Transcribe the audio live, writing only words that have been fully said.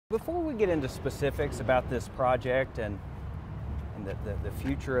Before we get into specifics about this project and the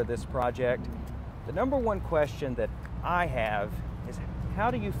future of this project, the number one question that I have is,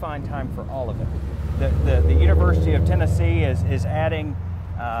 how do you find time for all of it? The University of Tennessee is adding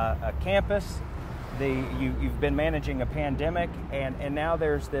a campus. You've been managing a pandemic, and now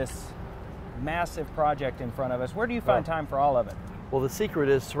there's this massive project in front of us. Where do you find time for all of it? Well, the secret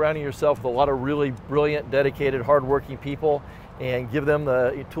is surrounding yourself with a lot of really brilliant, dedicated, hardworking people and give them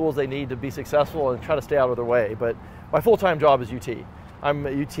the tools they need to be successful and try to stay out of their way. But my full-time job is UT. I'm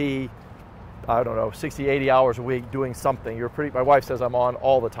at UT, I don't know, 60, 80 hours a week doing something. My wife says I'm on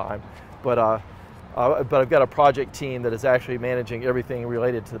all the time, but I've got a project team that is actually managing everything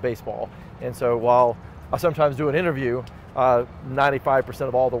related to the baseball. And so while I sometimes do an interview, 95%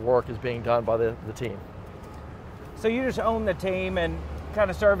 of all the work is being done by the team. So you just own the team and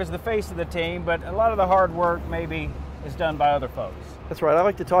kind of serve as the face of the team, but a lot of the hard work maybe is done by other folks. That's right. I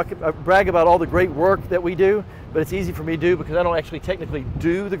like to brag about all the great work that we do, but it's easy for me to do because I don't actually technically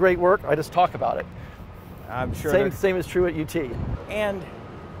do the great work. I just talk about it. I'm sure. Same is true at UT. And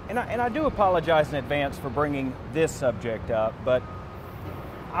I do apologize in advance for bringing this subject up, but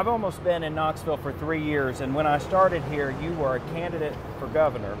I've almost been in Knoxville for 3 years, and when I started here, you were a candidate for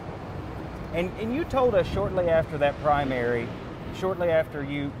governor. And you told us shortly after that primary, shortly after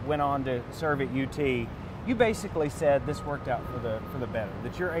you went on to serve at UT, you basically said this worked out for the better,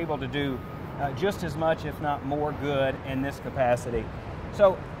 that you're able to do just as much, if not more, good in this capacity.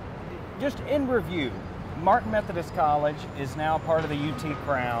 So just in review, Martin Methodist College is now part of the UT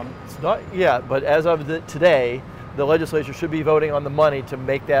Crown. It's not yet, but as of today, the legislature should be voting on the money to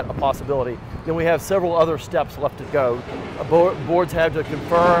make that a possibility. Then we have several other steps left to go. Boards have to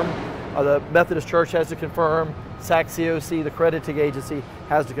confirm, the Methodist Church has to confirm, SAC-COC, the accrediting agency,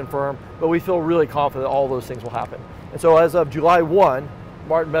 has to confirm, but we feel really confident that all those things will happen. And so as of July 1,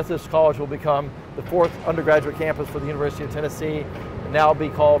 Martin Methodist College will become the 4th undergraduate campus for the University of Tennessee, and now be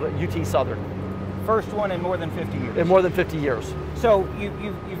called UT Southern. First one in more than 50 years. In more than 50 years. So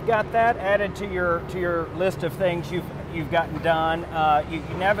you've got that added to your list of things you've gotten done. You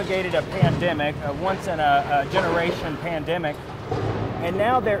navigated a pandemic, a once in a generation pandemic, and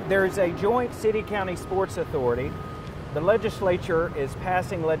now there's a joint city-county sports authority. The legislature is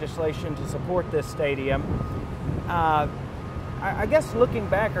passing legislation to support this stadium. I guess looking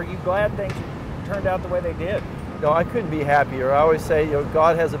back, are you glad things turned out the way they did? No, I couldn't be happier. I always say,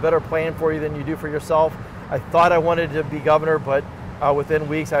 God has a better plan for you than you do for yourself. I thought I wanted to be governor, but within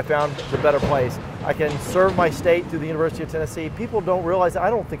weeks I found the better place. I can serve my state through the University of Tennessee. People don't realize, I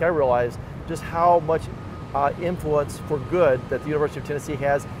don't think I realize just how much influence for good that the University of Tennessee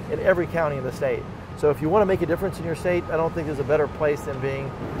has in every county in the state. So if you want to make a difference in your state, I don't think there's a better place than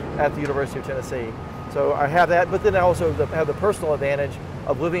being at the University of Tennessee. So I have that, but then I also have the personal advantage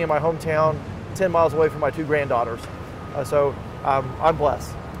of living in my hometown, 10 miles away from my 2 granddaughters. So I'm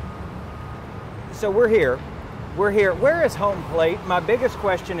blessed. So we're here. Where is home plate? My biggest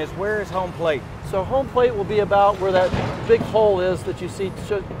question is, where is home plate? So home plate will be about where that big hole is that you see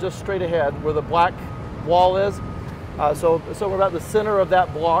just straight ahead, where the black wall is. So we're about the center of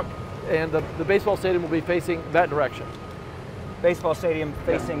that block, and the baseball stadium will be facing that direction. Baseball stadium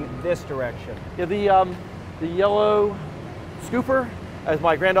facing this direction. Yeah, the yellow scooper, as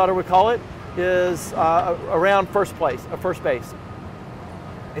my granddaughter would call it, is around first base.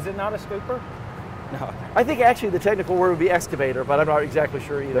 Is it not a scooper? No. I think actually the technical word would be excavator, but I'm not exactly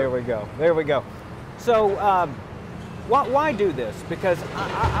sure either. There we go. So why do this? Because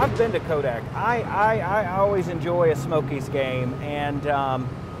I've been to Kodak. I always enjoy a Smokies game, and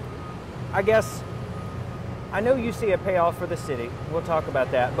I guess I know you see a payoff for the city. We'll talk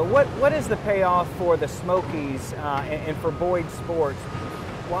about that. But what is the payoff for the Smokies and for Boyd Sports?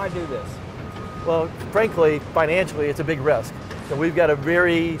 Why do this? Well, frankly, financially, it's a big risk. And we've got a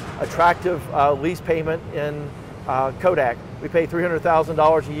very attractive lease payment in Kodak. We pay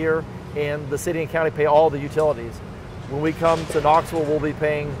 $300,000 a year, and the city and county pay all the utilities. When we come to Knoxville, we'll be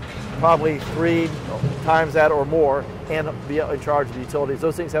paying probably 3 times that or more, and be in charge of the utilities.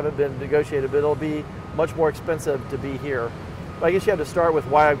 Those things haven't been negotiated, but it'll be much more expensive to be here. But I guess you have to start with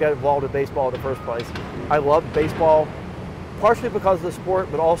why I got involved in baseball in the first place. I love baseball, partially because of the sport,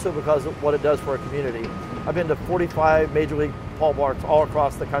 but also because of what it does for a community. I've been to 45 Major League ballparks all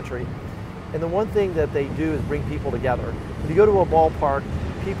across the country. And the one thing that they do is bring people together. When you go to a ballpark,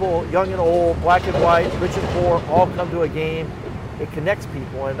 people, young and old, black and white, rich and poor, all come to a game. It connects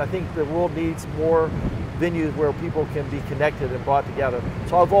people, and I think the world needs more venues where people can be connected and brought together.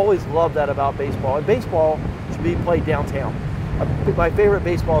 So I've always loved that about baseball. And baseball should be played downtown. My favorite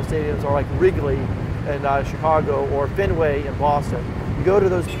baseball stadiums are like Wrigley in Chicago or Fenway in Boston. You go to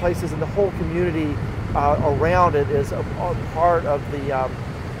those places and the whole community around it is a part of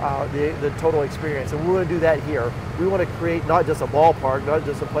the total experience. And we want to do that here. We want to create not just a ballpark, not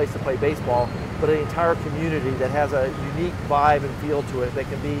just a place to play baseball, but an entire community that has a unique vibe and feel to it that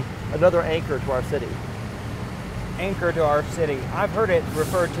can be another anchor to our city. Anchor to our city. I've heard it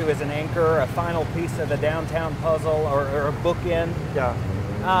referred to as an anchor, a final piece of the downtown puzzle, or a bookend.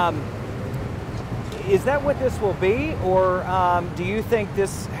 Yeah. Is that what this will be, or do you think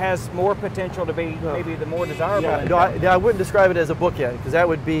this has more potential to be maybe the more desirable? Yeah, no, I wouldn't describe it as a bookend, because that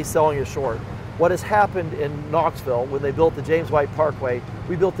would be selling it short. What has happened in Knoxville, when they built the James White Parkway,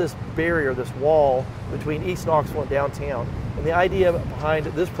 we built this barrier, this wall between East Knoxville and downtown. And the idea behind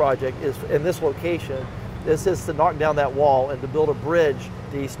this project is, in this location, is to knock down that wall and to build a bridge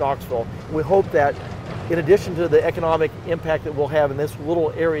to East Knoxville. We hope that in addition to the economic impact that we'll have in this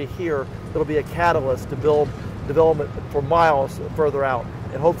little area here, it'll be a catalyst to build development for miles further out,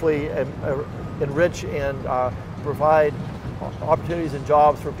 and hopefully enrich and provide opportunities and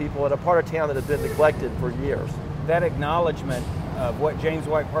jobs for people in a part of town that has been neglected for years. That acknowledgement of what James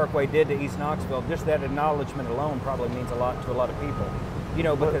White Parkway did to East Knoxville, just that acknowledgement alone probably means a lot to a lot of people. You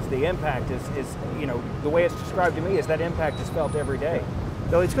know, because the impact is, you know, the way it's described to me is that impact is felt every day.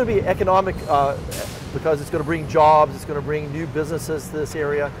 No, it's going to be economic because it's going to bring jobs, it's going to bring new businesses to this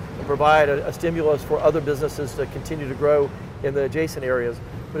area and provide a stimulus for other businesses to continue to grow in the adjacent areas.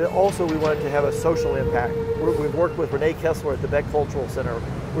 But also we wanted to have a social impact. We've worked with Renee Kessler at the Beck Cultural Center.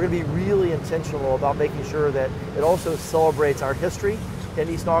 We're going to be really intentional about making sure that it also celebrates our history in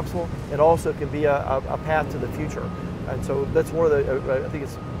East Knoxville and also can be a path to the future. And so that's one of the, I think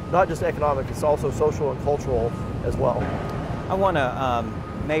it's not just economic, it's also social and cultural as well. I want to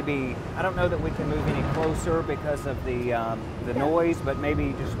maybe, I don't know that we can move any closer because of the noise, but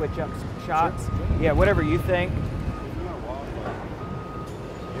maybe just switch up some shots. Sure. Yeah, whatever you think.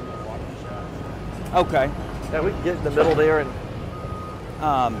 Okay. Yeah, we can get in the middle there and.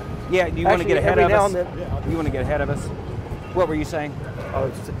 Yeah, do you want to get ahead of us? You want to get ahead of us? What were you saying?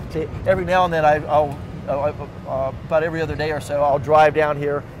 Every now and then I'll about every other day or so, I'll drive down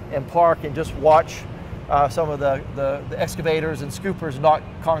here and park and just watch some of the excavators and scoopers knock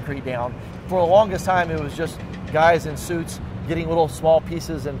concrete down. For the longest time, it was just guys in suits getting little small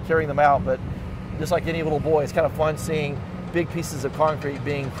pieces and carrying them out, but just like any little boy, it's kind of fun seeing big pieces of concrete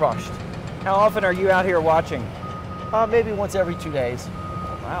being crushed. How often are you out here watching? Maybe once every 2 days.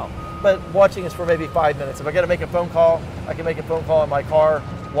 Oh, wow. But watching is for maybe 5 minutes. If I got to make a phone call, I can make a phone call in my car,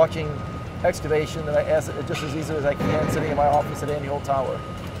 watching excavation that I ask it just as easily as I can, sitting in my office at Andy Holt Tower.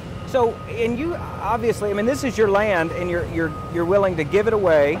 So, and you obviously, I mean, this is your land, and you're willing to give it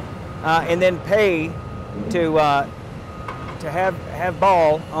away, and then pay to have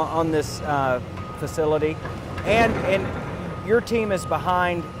ball on this facility, and your team is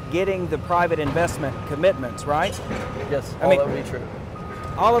behind getting the private investment commitments, right? Yes, I mean, that would be true.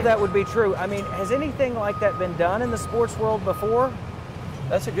 All of that would be true. I mean, has anything like that been done in the sports world before?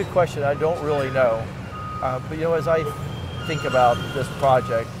 That's a good question. I don't really know. But you know, as I think about this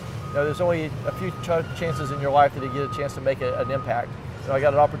project, you know, there's only a few chances in your life that you get a chance to make an impact. You know, I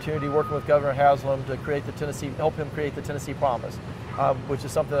got an opportunity working with Governor Haslam to help him create the Tennessee Promise, which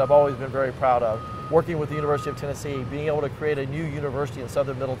is something that I've always been very proud of. Working with the University of Tennessee, being able to create a new university in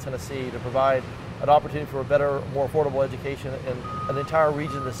southern Middle Tennessee to provide an opportunity for a better, more affordable education in an entire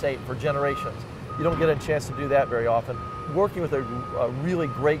region of the state for generations. You don't get a chance to do that very often. Working with a really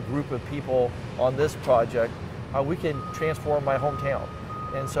great group of people on this project, we can transform my hometown.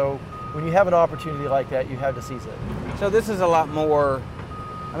 And so when you have an opportunity like that, you have to seize it. So this is a lot more,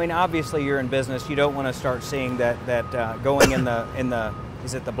 I mean, obviously you're in business. You don't want to start seeing that going in the,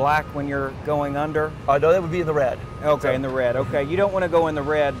 is it the black when you're going under? No, that would be in the red. Okay, so. In the red. Okay, you don't want to go in the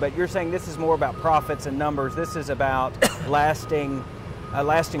red, but you're saying this is more about profits and numbers. This is about a lasting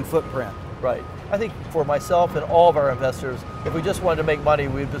footprint. Right. I think for myself and all of our investors, if we just wanted to make money,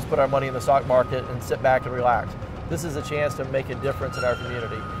 we'd just put our money in the stock market and sit back and relax. This is a chance to make a difference in our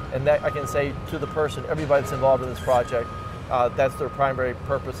community. And that I can say to the person, everybody that's involved in this project, that's their primary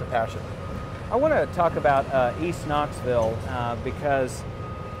purpose and passion. I want to talk about East Knoxville because,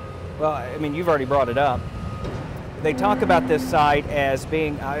 well, I mean, you've already brought it up. They talk about this site as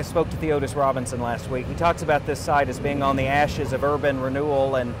being, I spoke to Theodis Robinson last week. He talks about this site as being on the ashes of urban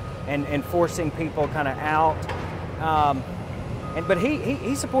renewal and forcing people kind of out. But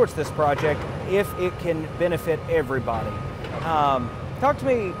he supports this project if it can benefit everybody. Talk to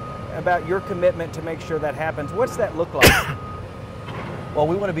me about your commitment to make sure that happens. What's that look like? Well,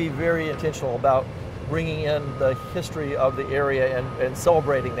 we want to be very intentional about bringing in the history of the area and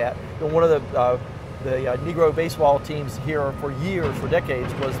celebrating that. And one of the Negro baseball teams here for years, for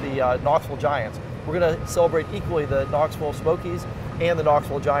decades, was the Knoxville Giants. We're going to celebrate equally the Knoxville Smokies and the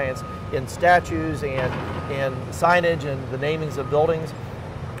Knoxville Giants in statues and signage and the namings of buildings.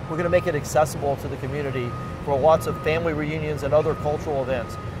 We're going to make it accessible to the community for lots of family reunions and other cultural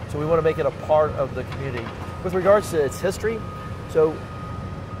events. So we want to make it a part of the community. With regards to its history, so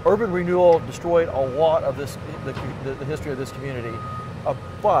urban renewal destroyed a lot of this, the history of this community,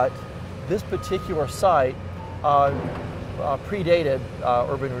 but this particular site predated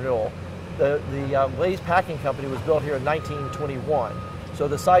urban renewal. The Lay's Packing Company was built here in 1921. So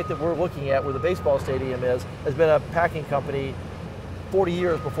the site that we're looking at where the baseball stadium is has been a packing company 40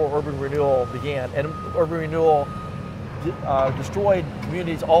 years before urban renewal began. And urban renewal destroyed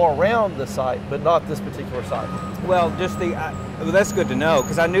communities all around the site, but not this particular site. Well, just well, that's good to know,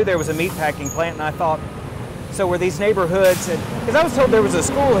 because I knew there was a meat packing plant, and I thought, so were these neighborhoods, because I was told there was a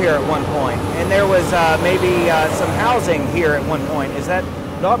school here at one point, and there was maybe some housing here at one point. Is that?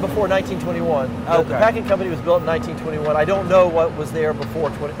 Not before 1921. Okay. The packing company was built in 1921. I don't know what was there before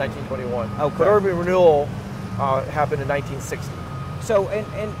 1921. Okay. But urban renewal happened in 1960. So,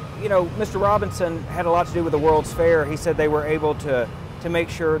 and you know, Mr. Robinson had a lot to do with the World's Fair. He said they were able to make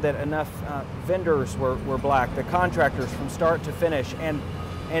sure that enough vendors were black, the contractors from start to finish,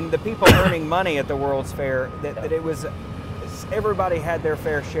 and the people earning money at the World's Fair, that it was, everybody had their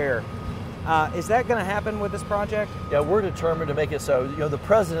fair share. Is that going to happen with this project? Yeah, we're determined to make it so. You know, the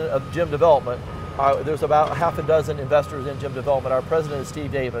president of Gym Development, there's about half a dozen investors in Gym Development. Our president is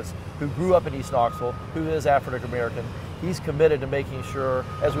Steve Davis, who grew up in East Knoxville, who is African American. He's committed to making sure,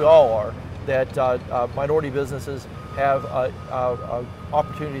 as we all are, that minority businesses have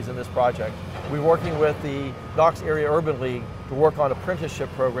opportunities in this project. We're working with the Knox Area Urban League to work on apprenticeship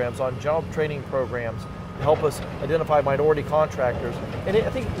programs, on job training programs, to help us identify minority contractors. And I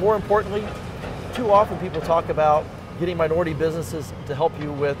think more importantly, too often people talk about getting minority businesses to help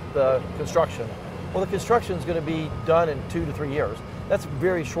you with construction. Well, the construction is going to be done in 2 to 3 years. That's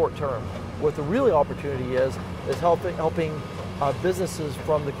very short term. What the real opportunity is helping businesses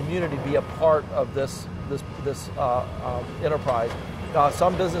from the community be a part of this enterprise.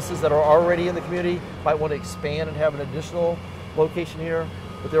 Some businesses that are already in the community might want to expand and have an additional location here,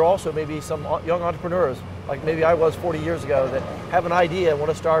 but there also may be some young entrepreneurs, like maybe I was 40 years ago, that have an idea and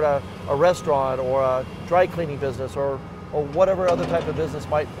want to start a restaurant or a dry cleaning business or whatever other type of business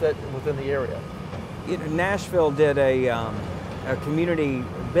might fit within the area. Nashville did a community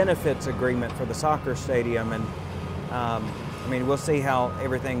benefits agreement for the soccer stadium, and I mean, we'll see how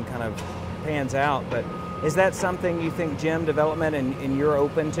everything kind of pans out, but is that something you think Gym Development and you're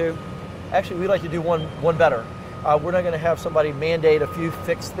open to? Actually, we'd like to do one better. We're not going to have somebody mandate a few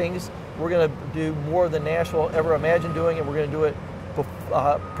fixed things. We're going to do more than Nashville ever imagined doing, and we're going to do it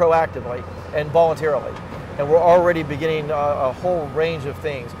proactively and voluntarily. And we're already beginning a whole range of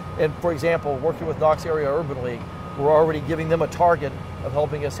things. And for example, working with Knox Area Urban League, we're already giving them a target of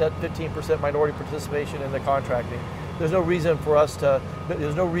helping us hit 15% minority participation in the contracting. There's no reason for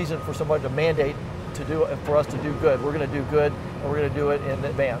someone to mandate for us to do good. We're going to do good, and we're going to do it in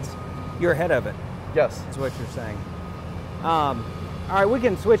advance. You're ahead of it. Yes. That's what you're saying. All right, we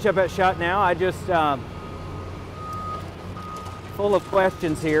can switch up at shot now. I just, full of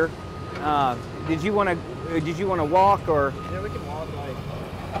questions here. Did you want to walk, or? Yeah, we can walk like.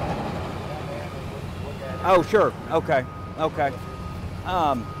 Oh, sure. Okay. Okay.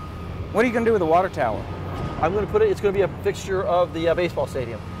 What are you going to do with the water tower? I'm going to put it. It's going to be a fixture of the baseball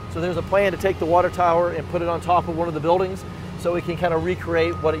stadium. So there's a plan to take the water tower and put it on top of one of the buildings, so we can kind of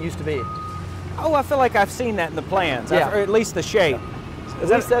recreate what it used to be. Oh, I feel like I've seen that in the plans, yeah. Or at least the shape. At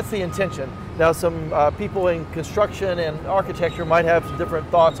least that's the intention. Now, some people in construction and architecture might have some different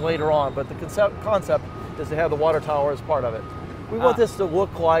thoughts later on, but the concept is to have the water tower as part of it. We want this to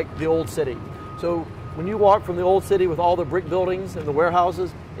look like the old city. So when you walk from the old city with all the brick buildings and the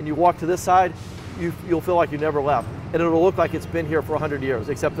warehouses, and you walk to this side, you'll feel like you never left. And it'll look like it's been here for 100 years,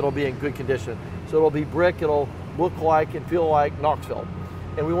 except it'll be in good condition. So it'll be brick, it'll look like and feel like Knoxville.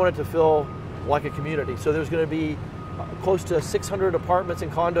 And we want it to feel like a community. So there's going to be close to 600 apartments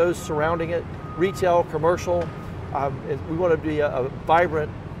and condos surrounding it, retail, commercial. We want to be a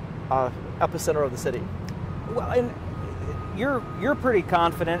vibrant epicenter of the city. Well, and you're pretty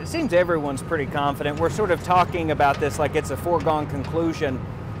confident. It seems everyone's pretty confident. We're sort of talking about this like it's a foregone conclusion.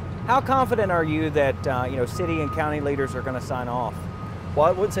 How confident are you that city and county leaders are going to sign off? Well,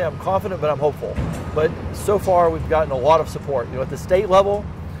 I wouldn't say I'm confident, but I'm hopeful. But so far, we've gotten a lot of support. At the state level,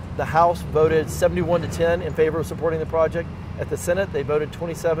 the House voted 71-10 in favor of supporting the project. At the Senate, they voted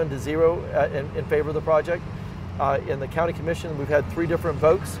 27-0 in favor of the project. In the County Commission, we've had 3 different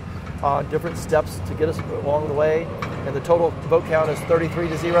votes. on different steps to get us along the way. And the total vote count is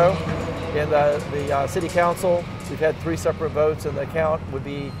 33-0. In the City Council, we've had 3 separate votes, and the count would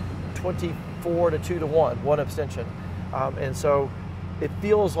be 24 to 2 to 1, 1 abstention. And so it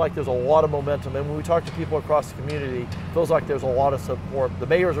feels like there's a lot of momentum. And when we talk to people across the community, it feels like there's a lot of support. The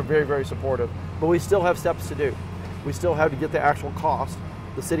mayors are very, very supportive, but we still have steps to do. We still have to get the actual cost.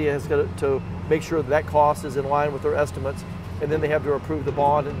 The city has got to make sure that cost is in line with their estimates, and then they have to approve the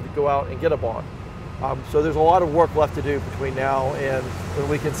bond and go out and get a bond. So there's a lot of work left to do between now and when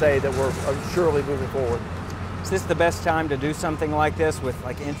we can say that we're surely moving forward. Is this the best time to do something like this with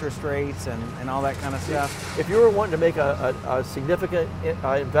like interest rates and all that kind of stuff? If you were wanting to make a significant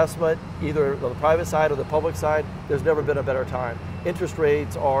investment, either on the private side or the public side, there's never been a better time. Interest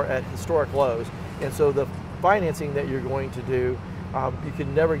rates are at historic lows, and so the financing that you're going to do, you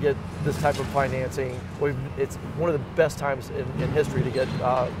can never get this type of financing. It's one of the best times in history to get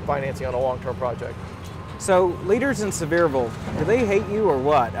financing on a long-term project. So leaders in Sevierville, do they hate you or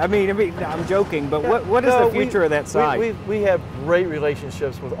what? I mean I'm joking, but what is the future of that side? We have great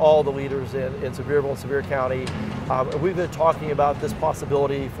relationships with all the leaders in Sevierville and Sevier County. We've been talking about this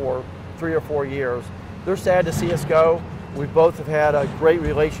possibility for 3 or 4 years. They're sad to see us go. We both have had a great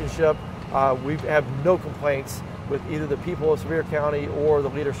relationship. We have no complaints with either the people of Sevier County or the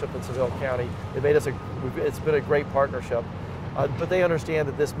leadership in Seville County. It's been a great partnership. But they understand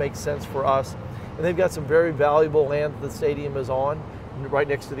that this makes sense for us. And they've got some very valuable land that the stadium is on, right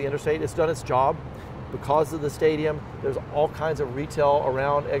next to the interstate. It's done its job. Because of the stadium, there's all kinds of retail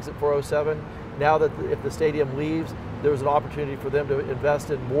around exit 407. Now that if the stadium leaves, there's an opportunity for them to invest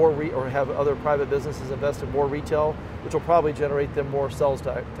in more, or have other private businesses invest in more retail, which will probably generate them more sales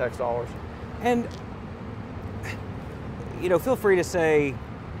tax dollars. And, feel free to say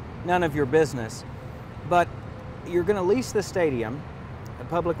none of your business, but you're going to lease the stadium, a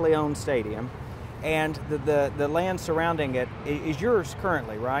publicly owned stadium, and the land surrounding it is yours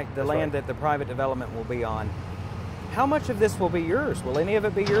currently, right? The land that the private development will be on. How much of this will be yours? Will any of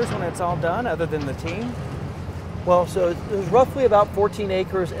it be yours when it's all done, other than the team? Well, so there's roughly about 14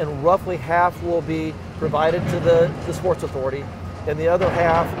 acres, and roughly half will be provided to the Sports Authority, and the other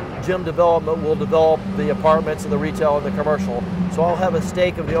half, Gym Development will develop the apartments and the retail and the commercial. So I'll have a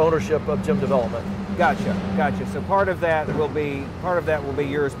stake of the ownership of Gym Development. Gotcha. So part of that will be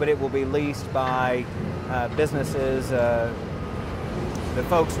yours, but it will be leased by businesses, the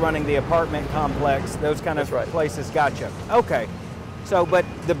folks running the apartment complex, those kind of places. Gotcha. Okay. So, but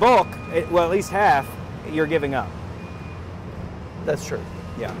the bulk, well, at least half, you're giving up. That's true.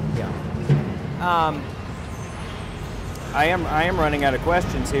 Yeah. I am running out of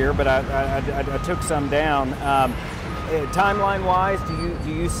questions here, but I took some down. Timeline-wise,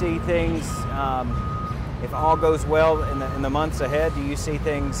 do you see things? If all goes well in the months ahead, do you see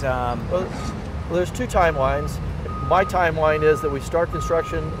things? Well, there's 2 timelines. My timeline is that we start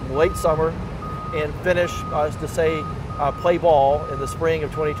construction late summer and finish, play ball in the spring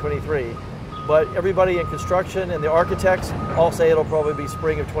of 2023. But everybody in construction and the architects all say it'll probably be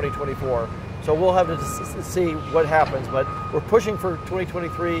spring of 2024. So we'll have to see what happens, but we're pushing for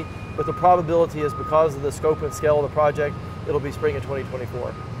 2023, but the probability is, because of the scope and scale of the project, it'll be spring of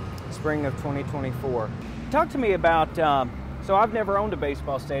 2024. Spring of 2024. Talk to me about, so I've never owned a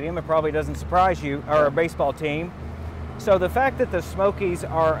baseball stadium. It probably doesn't surprise you, or a baseball team. So the fact that the Smokies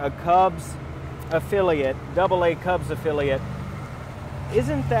are a Cubs affiliate, AA Cubs affiliate,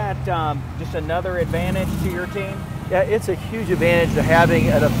 isn't that just another advantage to your team? Yeah, it's a huge advantage to having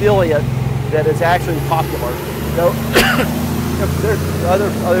an affiliate that is actually popular. There's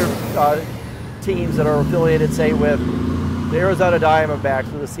other teams that are affiliated, say, with the Arizona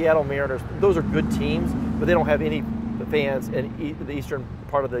Diamondbacks or the Seattle Mariners. Those are good teams, but they don't have any fans in the eastern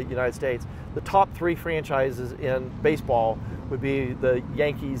part of the United States. The top 3 franchises in baseball would be the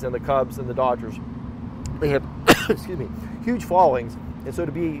Yankees and the Cubs and the Dodgers. They have, excuse me, huge followings, and so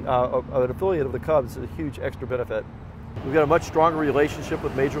to be an affiliate of the Cubs is a huge extra benefit. We've got a much stronger relationship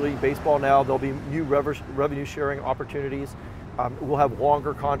with Major League Baseball now. There'll be new revenue sharing opportunities. We'll have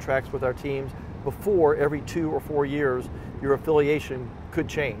longer contracts with our teams. Before, every 2 or 4 years, your affiliation could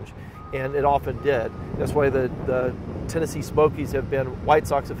change, and it often did. That's why the Tennessee Smokies have been White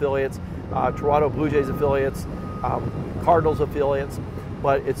Sox affiliates, Toronto Blue Jays affiliates, Cardinals affiliates,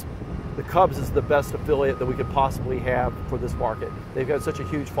 but the Cubs is the best affiliate that we could possibly have for this market. They've got such a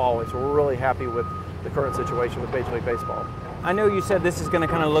huge following, so we're really happy with the current situation with Major League Baseball. I know you said this is going to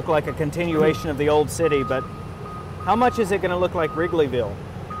kind of look like a continuation of the old city, but how much is it going to look like Wrigleyville?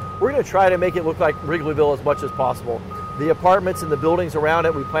 We're going to try to make it look like Wrigleyville as much as possible. The apartments and the buildings around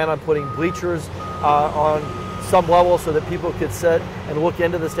it, we plan on putting bleachers on some level so that people could sit and look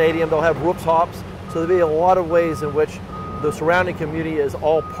into the stadium. They'll have rooftops. So there'll be a lot of ways in which the surrounding community is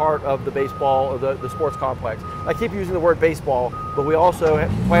all part of the baseball or the sports complex. I keep using the word baseball, but we also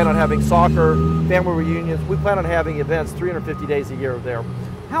plan on having soccer, family reunions. We plan on having events 350 days a year there.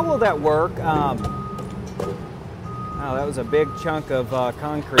 How will that work? Oh, that was a big chunk of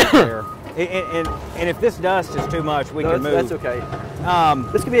concrete there. And if this dust is too much, we can move. That's okay.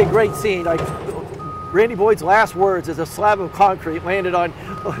 This could be a great scene. Randy Boyd's last words is a slab of concrete landed on.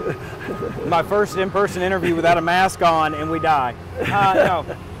 My first in-person interview without a mask on, and we die.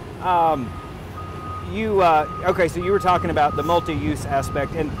 Okay, so you were talking about the multi-use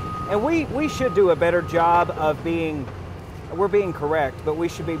aspect, and we should do a better job of being. We're being correct, but we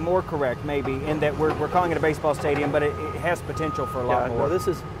should be more correct, maybe, in that we're calling it a baseball stadium, but it has potential for a lot more.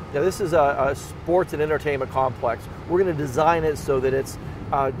 No, this is a sports and entertainment complex. We're going to design it so that it's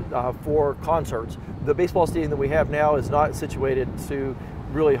for concerts. The baseball stadium that we have now is not situated to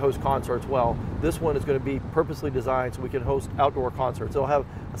really host concerts well. This one is going to be purposely designed so we can host outdoor concerts. It'll have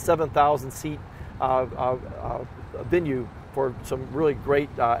a 7,000 seat venue for some really great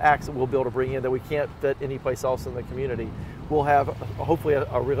acts that we'll be able to bring in that we can't fit anyplace else in the community. We'll have hopefully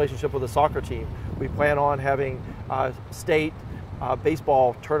a relationship with the soccer team. We plan on having state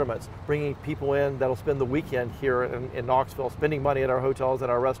baseball tournaments, bringing people in that'll spend the weekend here in Knoxville, spending money at our hotels and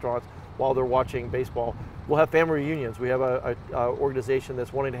our restaurants while they're watching baseball. We'll have family reunions. We have an organization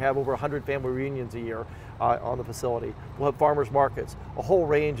that's wanting to have over 100 family reunions a year on the facility. We'll have farmers markets. A whole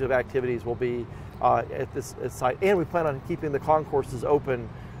range of activities will be at this site. And we plan on keeping the concourses open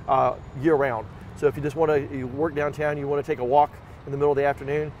year-round. So if you just want to work downtown, you want to take a walk in the middle of the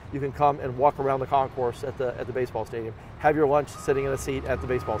afternoon, you can come and walk around the concourse at the baseball stadium. Have your lunch sitting in a seat at the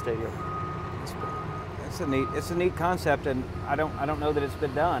baseball stadium. It's a neat concept, and I don't know that it's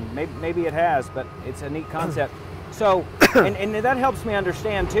been done. Maybe it has, but it's a neat concept. So, and that helps me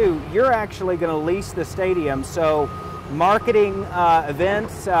understand too. You're actually going to lease the stadium, so marketing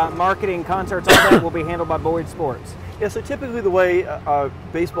events, marketing concerts, all that will be handled by Boyd Sports. Yeah. So typically, the way a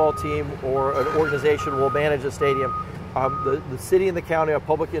baseball team or an organization will manage a stadium, the city and the county, a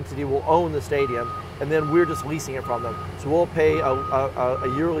public entity, will own the stadium, and then we're just leasing it from them. So we'll pay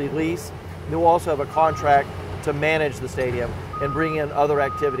a yearly lease. And then we'll also have a contract to manage the stadium and bring in other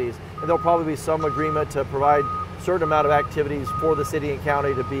activities. And there'll probably be some agreement to provide a certain amount of activities for the city and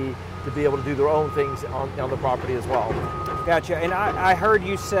county to be able to do their own things on the property as well. Gotcha. And I heard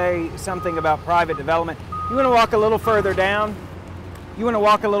you say something about private development. You want to walk a little further down? You want to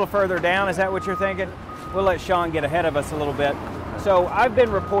walk a little further down? Is that what you're thinking? We'll let Sean get ahead of us a little bit. So I've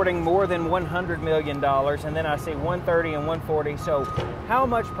been reporting more than $100 million, and then I see 130 and 140. So how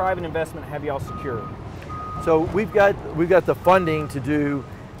much private investment have y'all secured? So we've got the funding to do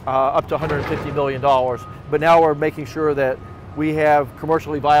up to $150 million, but now we're making sure that we have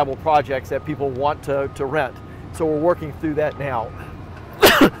commercially viable projects that people want to rent. So we're working through that now.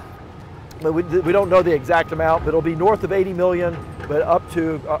 But we don't know the exact amount, but it'll be north of 80 million, but up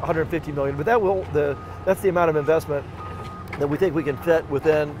to 150 million. But that's the amount of investment that we think we can fit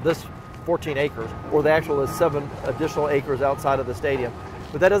within this 14 acres, or the actual is 7 additional acres outside of the stadium.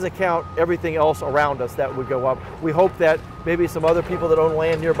 But that doesn't count everything else around us that would go up. We hope that maybe some other people that own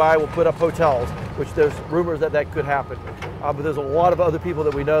land nearby will put up hotels, which there's rumors that could happen. But there's a lot of other people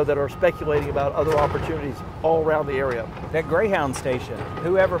that we know that are speculating about other opportunities all around the area. That Greyhound station,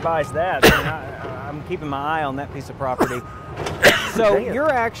 whoever buys that, I'm keeping my eye on that piece of property. So you're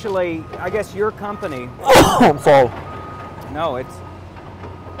actually, I guess your company. I'm sorry. No, it's,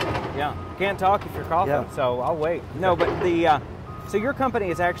 yeah, can't talk if you're coughing, Yeah. So I'll wait. No, but so your company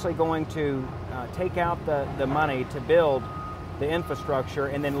is actually going to take out the money to build the infrastructure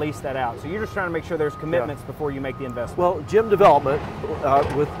and then lease that out. So you're just trying to make sure there's commitments before you make the investment. Well, Jim Development,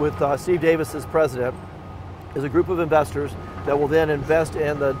 with Steve Davis as president, is a group of investors that will then invest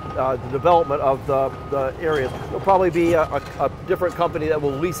in the development of the areas. There'll probably be a different company that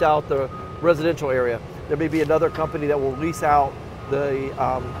will lease out the residential area. There may be another company that will lease out the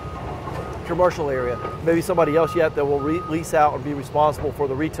commercial area. Maybe somebody else yet that will lease out and be responsible for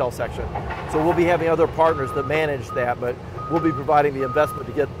the retail section. So we'll be having other partners that manage that, but we'll be providing the investment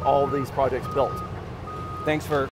to get all of these projects built. Thanks for